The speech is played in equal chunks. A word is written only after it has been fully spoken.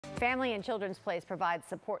Family and Children's Place provides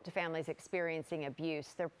support to families experiencing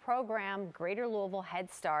abuse. Their program, Greater Louisville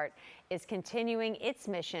Head Start, is continuing its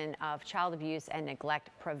mission of child abuse and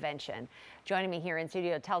neglect prevention. Joining me here in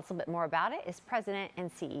studio to tell us a little bit more about it is President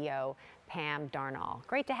and CEO Pam Darnall.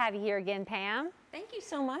 Great to have you here again, Pam. Thank you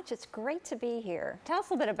so much. It's great to be here. Tell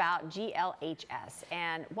us a little bit about GLHS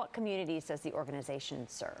and what communities does the organization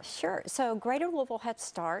serve? Sure. So Greater Louisville Head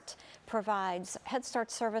Start provides Head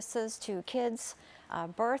Start services to kids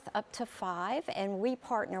birth up to 5, and we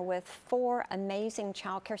partner with 4 amazing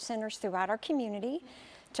child care centers throughout our community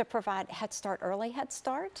to provide Head Start Early Head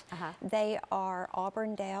Start. They are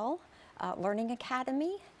Auburndale Learning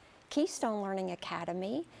Academy, Keystone Learning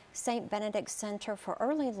Academy, St. Benedict Center for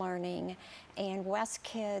Early Learning, and West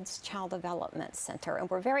Kids Child Development Center. And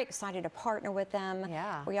we're very excited to partner with them.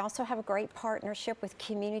 Yeah. We also have a great partnership with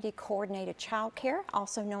Community Coordinated Child Care,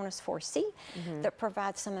 also known as 4C, that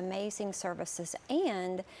provides some amazing services.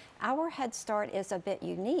 And our Head Start is a bit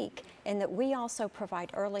unique in that we also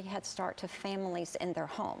provide early Head Start to families in their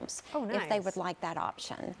homes, if they would like that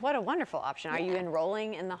option. What a wonderful option. Are you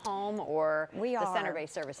enrolling in the home or the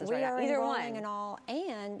center-based services? We are Either enrolling one. in all,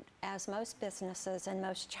 and as most businesses and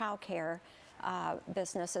most child care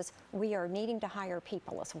businesses, we are needing to hire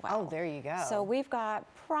people as well. Oh, there you go. So we've got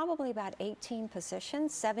probably about 18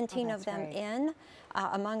 positions, 17 of them in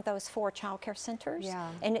among those 4 child care centers.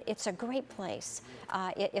 Yeah. And it's a great place.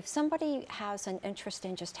 If somebody has an interest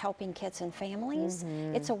in just helping kids and families,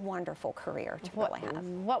 it's a wonderful career to really have.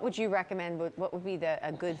 What would you recommend? What would be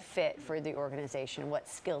a good fit for the organization? What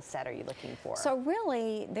skill set are you looking for? So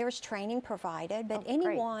really, there's training provided, but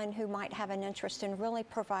anyone who might have an interest in really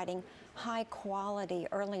providing high quality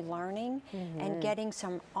early learning and getting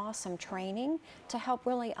some awesome training to help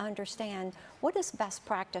really understand what is best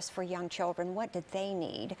practice for young children, what do they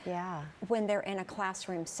need when they're in a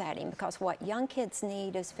classroom setting, because what young kids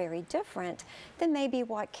need is very different than maybe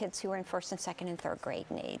what kids who are in 1st and 2nd and 3rd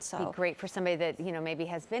grade need. So it'd be great for somebody that maybe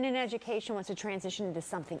has been in education, wants to transition into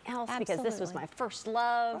something else because this was my first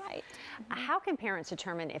love. Right. How can parents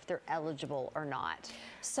determine if they're eligible or not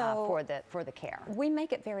for the care? We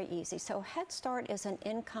make it very easy. So Head Start is an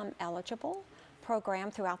income eligible program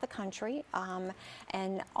throughout the country,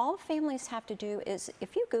 and all families have to do is,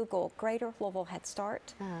 if you Google Greater Louisville Head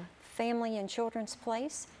Start, Family and Children's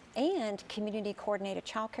Place, and Community Coordinated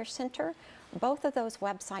Child Care Center, both of those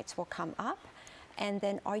websites will come up. And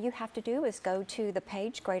then all you have to do is go to the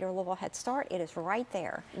page, Greater Louisville Head Start. It is right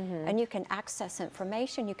there. And you can access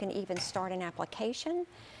information. You can even start an application.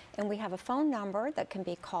 And we have a phone number that can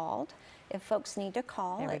be called if folks need to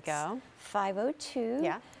call. There we go.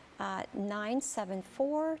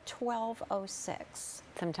 502-974-1206.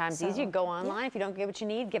 Sometimes easy. Go online. If you don't get what you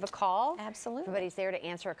need, give a call. Absolutely. Everybody's there to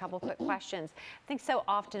answer a couple quick questions. I think so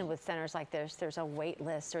often with centers like this, there's a wait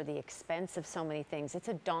list or the expense of so many things. It's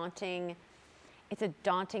a daunting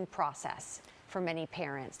process for many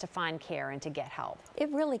parents to find care and to get help. It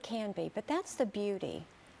really can be, but that's the beauty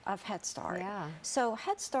of Head Start. Yeah. So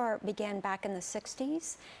Head Start began back in the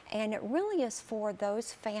 60s, and it really is for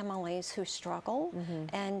those families who struggle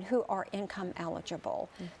and who are income eligible.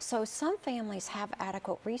 So some families have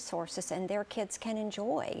adequate resources and their kids can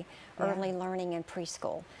enjoy early learning in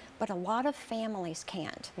preschool, but a lot of families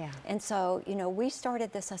can't. And so, we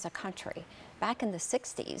started this as a country back in the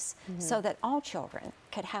 60s so that all children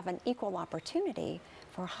could have an equal opportunity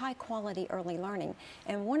for high quality early learning.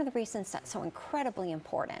 And one of the reasons that's so incredibly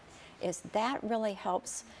important is that really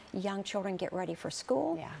helps young children get ready for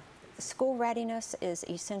school. School readiness is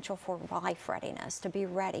essential for life readiness, to be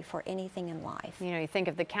ready for anything in life. You think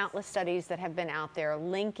of the countless studies that have been out there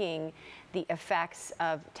linking the effects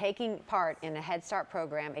of taking part in a Head Start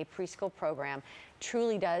program, a preschool program,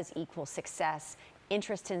 truly does equal success,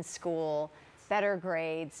 interest in school, better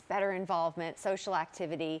grades, better involvement, social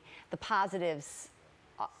activity. The positives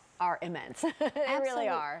are immense. They really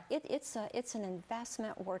are. It's an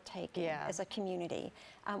investment we're taking as a community.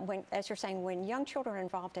 As you're saying, when young children are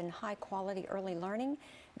involved in high quality early learning,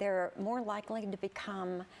 they're more likely to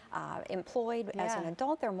become employed as an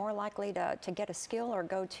adult. They're more likely to get a skill or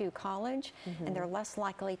go to college, and they're less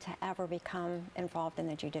likely to ever become involved in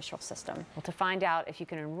the judicial system. Well, to find out if you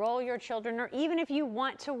can enroll your children, or even if you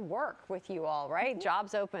want to work with you all, right?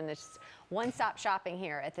 Jobs open. There's one-stop shopping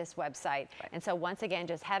here at this website. And so once again,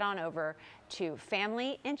 just head on over to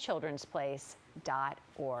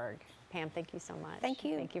familyandchildrensplace.org. Pam, thank you so much. Thank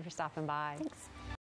you. Thank you for stopping by. Thanks.